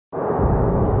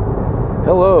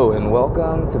and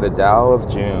welcome to the Tao of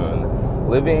June,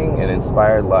 living an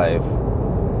inspired life.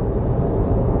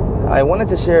 I wanted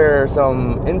to share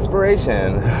some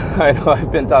inspiration. I know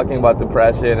I've been talking about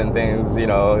depression and things, it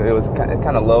was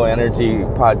kind of low energy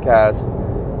podcast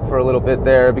for a little bit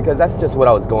there because that's just what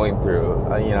I was going through,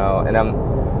 and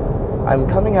I'm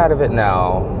coming out of it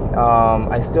now.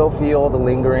 I still feel the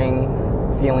lingering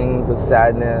feelings of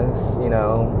sadness,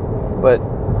 but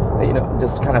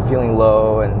just kind of feeling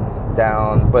low and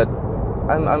down, but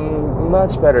I'm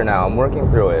much better now. I'm working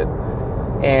through it.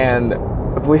 And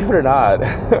believe it or not,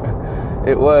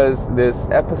 it was this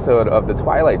episode of The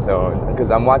Twilight Zone, because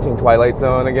I'm watching Twilight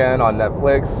Zone again on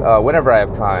Netflix. Whenever I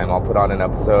have time, I'll put on an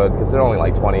episode, because they're only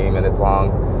like 20 minutes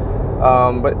long.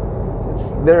 But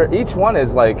each one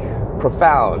is like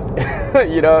profound.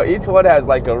 Each one has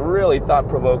like a really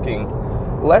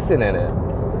thought-provoking lesson in it.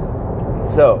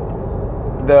 So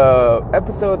the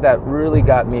episode that really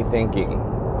got me thinking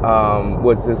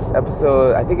was this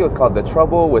episode, I think it was called The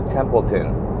Trouble with Templeton.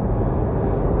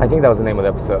 I think that was the name of the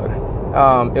episode.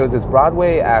 It was this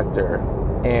Broadway actor,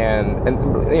 and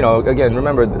again,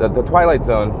 remember, the Twilight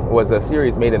Zone was a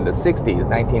series made in the 60s,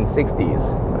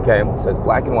 1960s, okay? So it's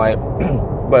black and white,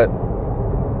 but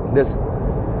this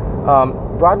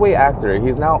Broadway actor,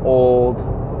 he's now old,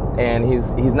 and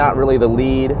he's not really the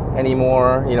lead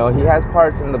anymore. He has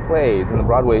parts in the plays, in the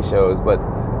Broadway shows, but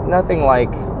nothing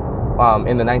like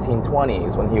in the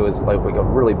 1920s when he was like a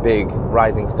really big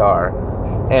rising star,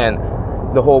 and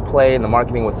the whole play and the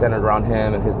marketing was centered around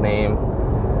him and his name.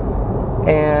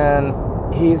 And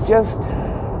he's just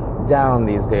down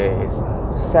these days,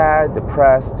 sad,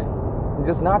 depressed,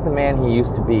 just not the man he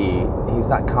used to be. He's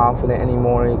not confident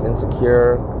anymore. He's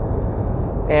insecure.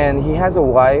 And he has a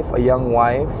young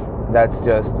wife, that's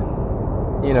just,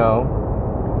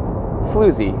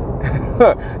 floozy.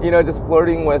 Just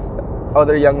flirting with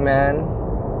other young men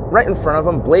right in front of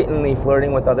him, blatantly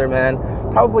flirting with other men,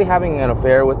 probably having an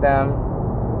affair with them.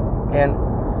 And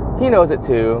he knows it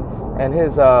too. And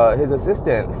his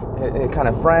assistant, kind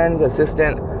of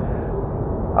assistant,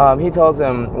 he tells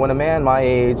him, when a man my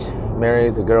age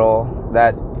marries a girl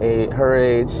her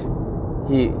age,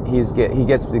 he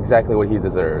gets exactly what he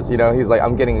deserves. He's like,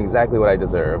 I'm getting exactly what I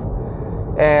deserve.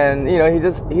 And he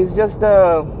doesn't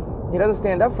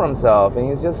stand up for himself, and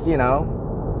he's just kind of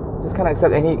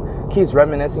accept. And he keeps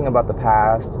reminiscing about the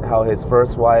past, how his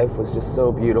first wife was just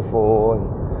so beautiful, and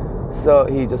so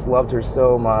he just loved her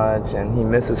so much, and he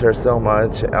misses her so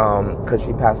much because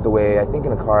she passed away, I think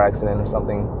in a car accident or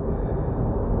something.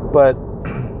 But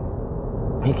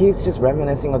he keeps just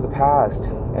reminiscing of the past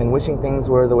and wishing things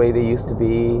were the way they used to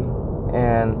be.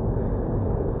 And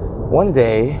one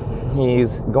day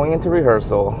he's going into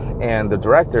rehearsal, and the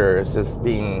director is just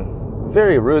being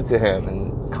very rude to him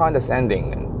and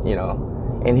condescending,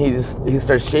 and he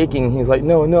starts shaking. He's like,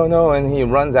 no, and he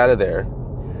runs out of there.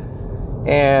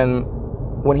 And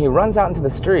when he runs out into the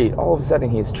street, all of a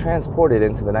sudden he's transported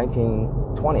into the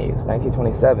 1920s,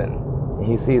 1927.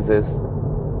 He sees this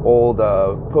old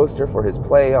poster for his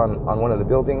play on one of the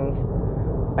buildings,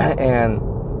 and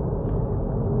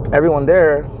everyone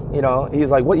there, he's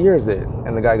like, what year is it?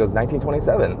 And the guy goes,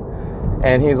 1927.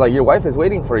 And he's like, your wife is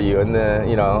waiting for you. And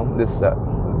it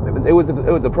was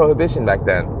a prohibition back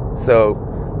then, so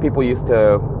people used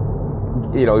to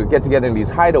get together in these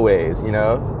hideaways,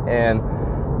 and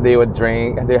they would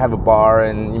drink, they have a bar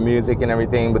and music and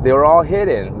everything, but they were all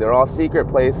hidden. They're all secret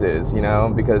places,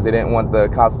 because they didn't want the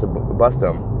cops to bust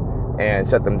them and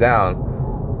shut them down.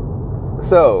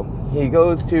 So he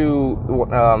goes to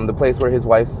the place where his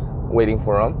wife's waiting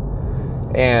for him,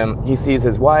 and he sees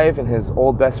his wife and his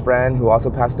old best friend, who also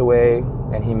passed away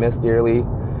and he missed dearly.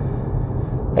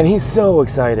 And he's so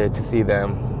excited to see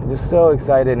them, just so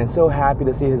excited and so happy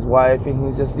to see his wife, and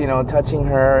he's just touching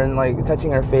her and like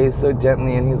touching her face so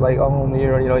gently, and he's like, oh,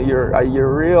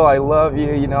 you're real, I love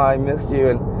you, I missed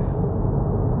you.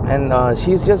 And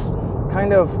she's just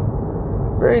kind of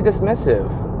very dismissive,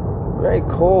 very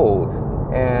cold,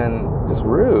 and just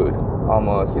rude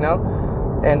almost,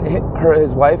 and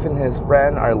his wife and his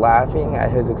friend are laughing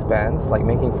at his expense, like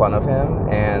making fun of him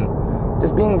and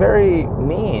just being very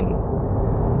mean.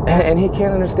 And he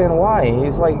can't understand why.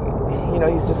 He's like,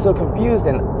 he's just so confused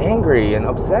and angry and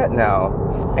upset now.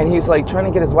 And he's like trying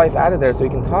to get his wife out of there so he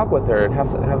can talk with her and have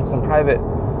some private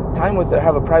time with her,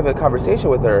 have a private conversation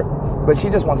with her. But she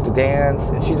just wants to dance,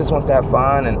 and she just wants to have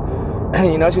fun. And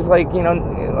she's like,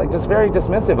 like just very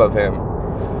dismissive of him.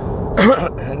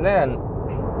 And then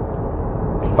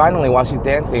finally, while she's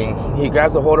dancing, he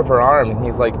grabs a hold of her arm, and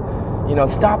he's like,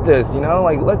 stop this,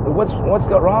 like, what's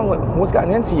got wrong, what's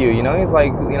gotten into you, he's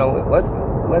like, let's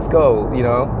go,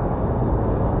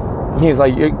 he's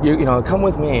like, you know, come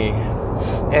with me.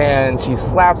 And she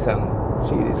slaps him.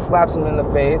 She slaps him in the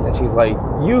face, and she's like,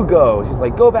 you go. She's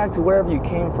like, go back to wherever you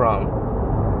came from.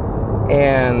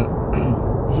 And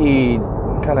he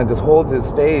kind of just holds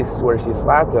his face where she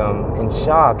slapped him in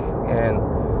shock. And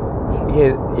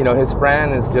his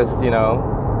friend is just,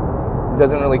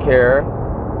 doesn't really care.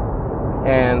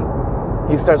 And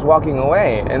he starts walking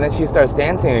away, and then she starts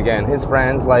dancing again. His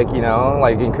friend's like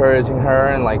encouraging her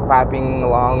and like clapping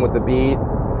along with the beat.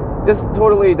 Just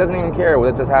totally doesn't even care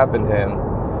what just happened to him.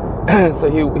 So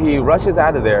he rushes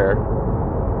out of there,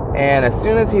 and as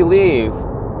soon as he leaves,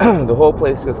 the whole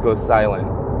place just goes silent.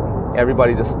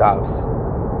 Everybody just stops.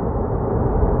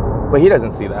 But he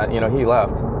doesn't see that, he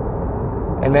left.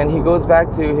 And then he goes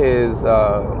back to his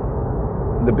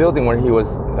the building where he was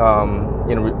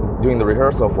doing the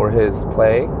rehearsal for his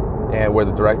play, and where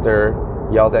the director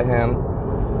yelled at him.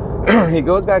 He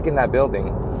goes back in that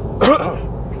building.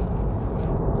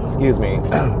 Excuse me.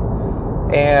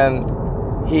 And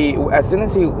as soon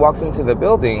as he walks into the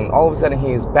building, all of a sudden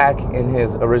he's back in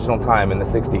his original time in the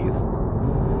 60s.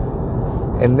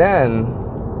 And then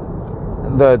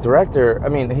the director,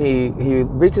 he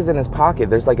reaches in his pocket.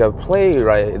 There's like a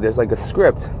playwright, there's like a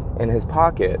script in his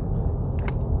pocket.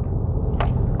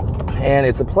 And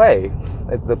it's a play.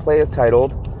 The play is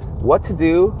titled, What to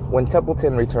Do When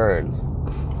Templeton Returns.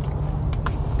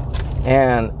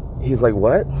 And he's like,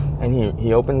 what? And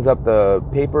he opens up the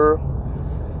paper,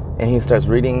 and he starts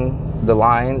reading the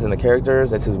lines and the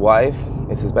characters. It's his wife.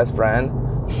 It's his best friend.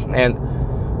 And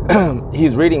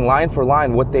he's reading line for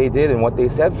line what they did and what they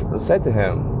said to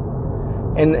him.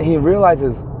 And he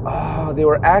realizes, they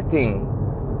were acting.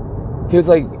 He was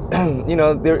like,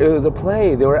 it was a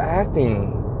play. They were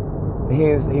acting.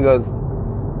 He goes,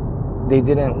 they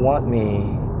didn't want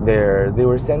me there. They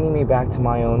were sending me back to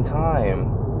my own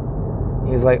time.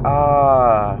 He's like,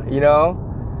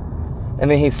 And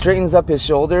then he straightens up his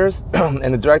shoulders,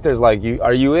 and the director's like,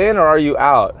 are you in or are you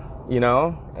out?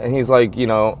 And he's like,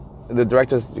 the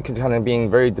director's kind of being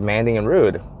very demanding and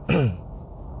rude. And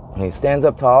he stands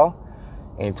up tall,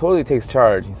 and he totally takes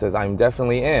charge. He says, I'm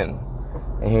definitely in.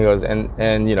 And he goes,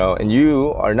 and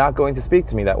you are not going to speak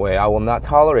to me that way. I will not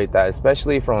tolerate that,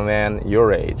 especially from a man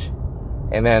your age.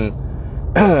 And then,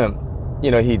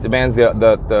 he demands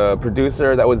the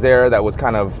producer that was there, that was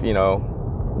kind of,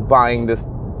 buying this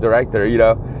director,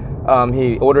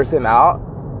 he orders him out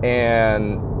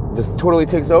and just totally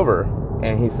takes over.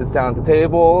 And he sits down at the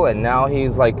table, and now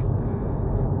he's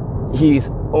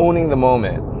owning the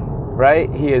moment,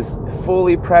 right? He is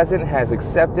fully present, has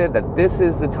accepted that this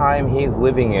is the time he's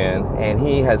living in, and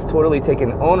he has totally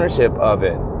taken ownership of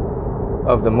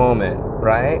the moment,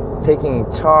 right? Taking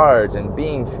charge and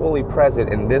being fully present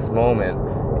in this moment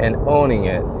and owning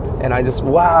it. And I just,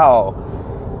 wow.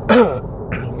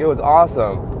 It was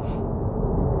awesome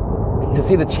to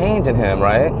see the change in him,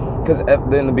 right? Because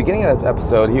in the beginning of the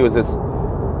episode, he was this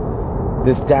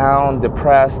down,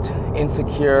 depressed,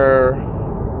 insecure,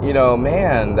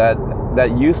 man that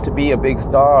used to be a big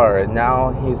star, and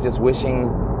now he's just wishing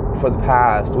for the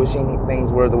past, wishing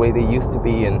things were the way they used to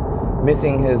be, and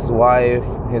missing his wife,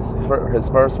 his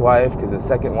first wife, because his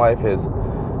second wife is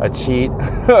a cheat.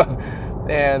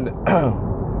 And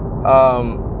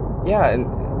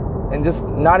and just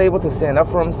not able to stand up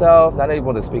for himself, not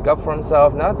able to speak up for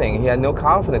himself, nothing. He had no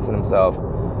confidence in himself.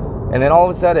 And then all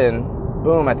of a sudden,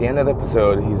 boom, at the end of the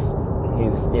episode, he's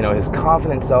his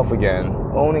confident self again,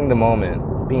 owning the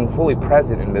moment, being fully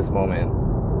present in this moment.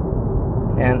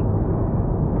 And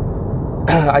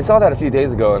I saw that a few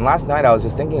days ago, and last night I was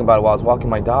just thinking about it while I was walking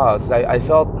my dogs. I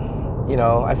felt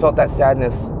that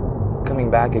sadness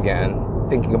coming back again,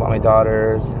 thinking about my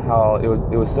daughters, how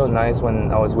it was so nice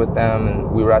when I was with them,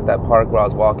 and we were at that park where I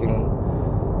was walking.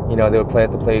 They would play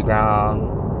at the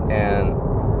playground, and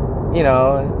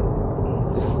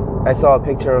just I saw a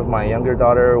picture of my younger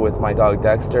daughter with my dog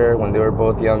Dexter when they were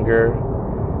both younger,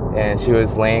 and she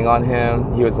was laying on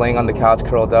him. He was laying on the couch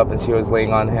curled up, and she was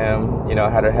laying on him,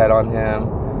 had her head on him.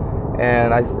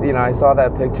 And I saw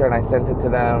that picture, and I sent it to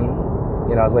them.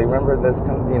 I was like, remember this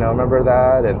time, remember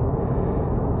that? And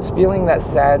just feeling that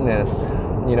sadness,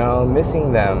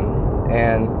 missing them,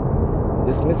 and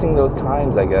just missing those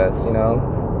times, I guess,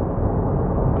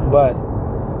 But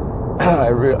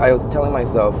I was telling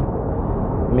myself,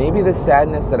 maybe the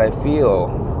sadness that I feel,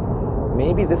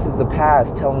 maybe this is the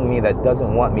past telling me that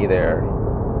doesn't want me there,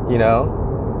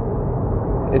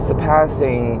 It's the past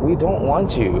saying, we don't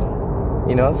want you,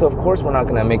 So of course we're not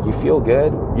going to make you feel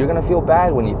good. You're going to feel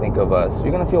bad when you think of us.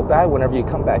 You're going to feel bad whenever you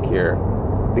come back here,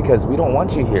 because we don't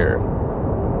want you here.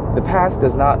 The past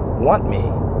does not want me.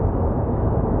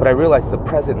 But I realized the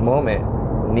present moment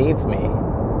needs me,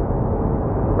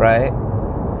 right?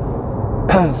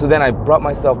 So then I brought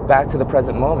myself back to the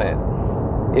present moment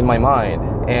in my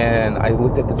mind, and I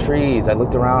looked at the trees. I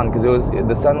looked around because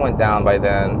the sun went down by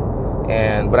then,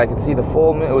 but I could see the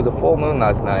full moon. It was a full moon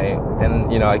last night,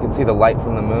 and I could see the light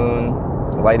from the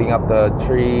moon lighting up the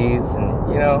trees, and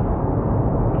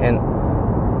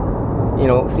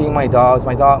seeing my dogs.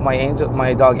 My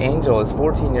dog Angel is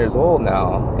 14 years old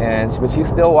now, but she's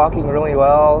still walking really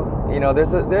well.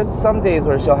 There's some days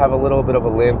where she'll have a little bit of a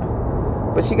limp,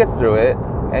 but she gets through it.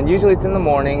 And usually it's in the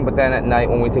morning, but then at night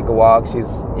when we take a walk, she's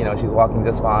walking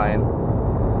just fine,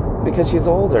 because she's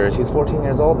older. She's 14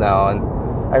 years old now, and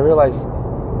I realized,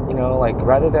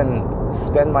 rather than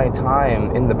spend my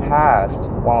time in the past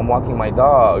while I'm walking my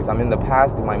dogs, I'm in the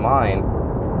past in my mind.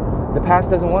 The past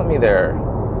doesn't want me there.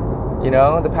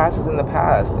 The past is in the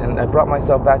past, and I brought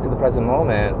myself back to the present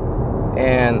moment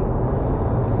and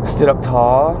stood up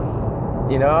tall,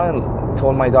 and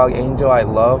told my dog Angel I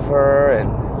love her,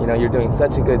 and you're doing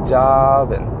such a good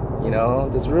job, and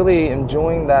just really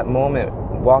enjoying that moment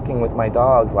walking with my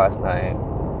dogs last night.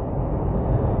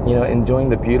 Enjoying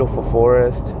the beautiful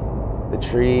forest, the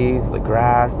trees, the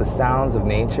grass, the sounds of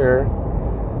nature.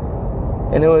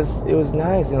 And it was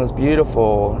nice, and it was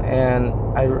beautiful, and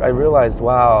I realized,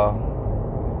 wow,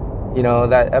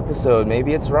 that episode,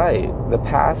 maybe it's right. The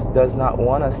past does not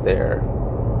want us there.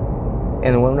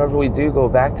 And whenever we do go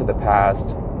back to the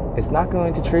past, it's not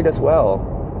going to treat us well,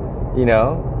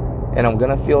 and I'm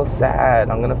going to feel sad,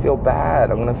 I'm going to feel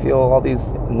bad, I'm going to feel all these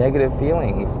negative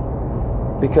feelings,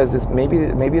 because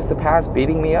maybe it's the past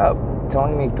beating me up,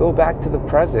 telling me, go back to the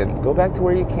present, go back to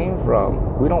where you came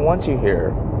from. We don't want you here,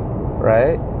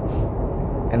 right?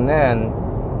 And then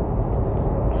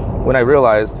when I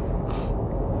realized,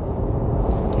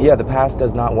 yeah, the past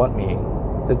does not want me.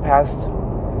 The past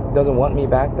doesn't want me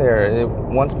back there. It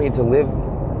wants me to live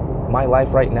my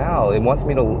life right now. It wants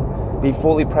me to be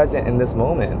fully present in this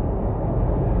moment.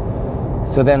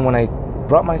 So then when I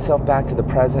brought myself back to the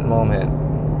present moment,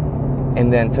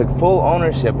 and then took full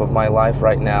ownership of my life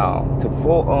right now, took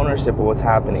full ownership of what's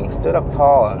happening, stood up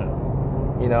tall and,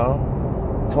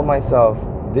 told myself,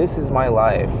 this is my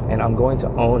life, and I'm going to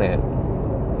own it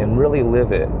and really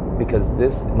live it, because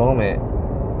this moment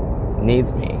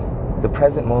needs me. The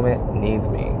present moment needs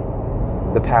me.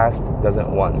 The past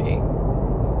doesn't want me,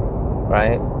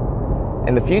 right?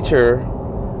 And the future,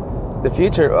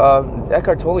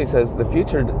 Eckhart Tolle says the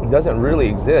future doesn't really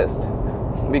exist,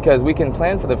 because we can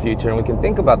plan for the future and we can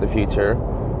think about the future,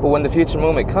 but when the future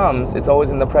moment comes, it's always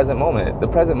in the present moment. The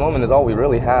present moment is all we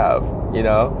really have,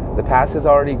 The past is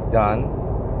already done,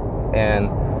 and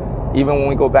even when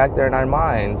we go back there in our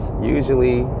minds,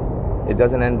 usually it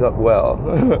doesn't end up well.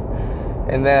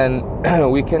 And then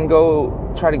we can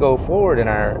try to go forward in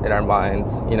our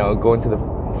minds, go into the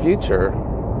future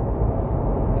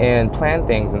and plan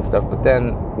things and stuff, but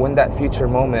then when that future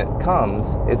moment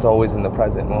comes, it's always in the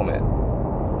present moment.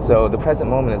 So the present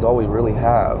moment is all we really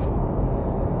have.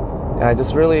 And it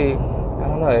just really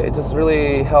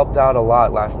helped out a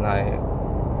lot last night,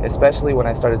 especially when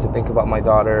I started to think about my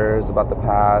daughters, about the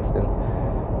past, and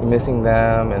missing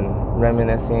them, and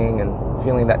reminiscing, and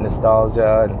feeling that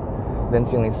nostalgia, and then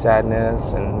feeling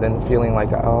sadness, and then feeling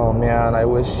like, oh man, I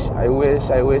wish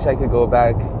I could go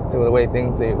back to the way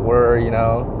things they were,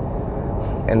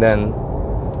 and then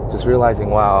just realizing,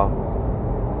 wow,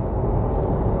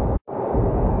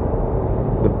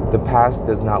 the past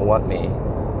does not want me,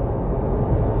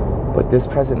 but this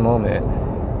present moment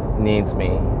needs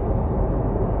me.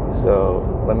 So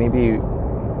let me be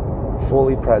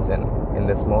fully present in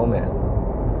this moment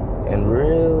and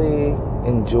really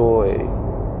enjoy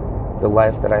the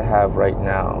life that I have right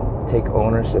now. Take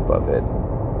ownership of it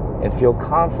and feel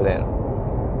confident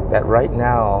that right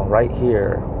now, right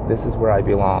here, this is where I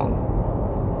belong.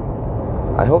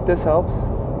 I hope this helps,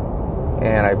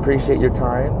 and I appreciate your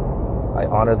time. I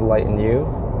honor the light in you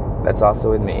that's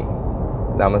also in me.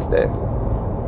 Namaste.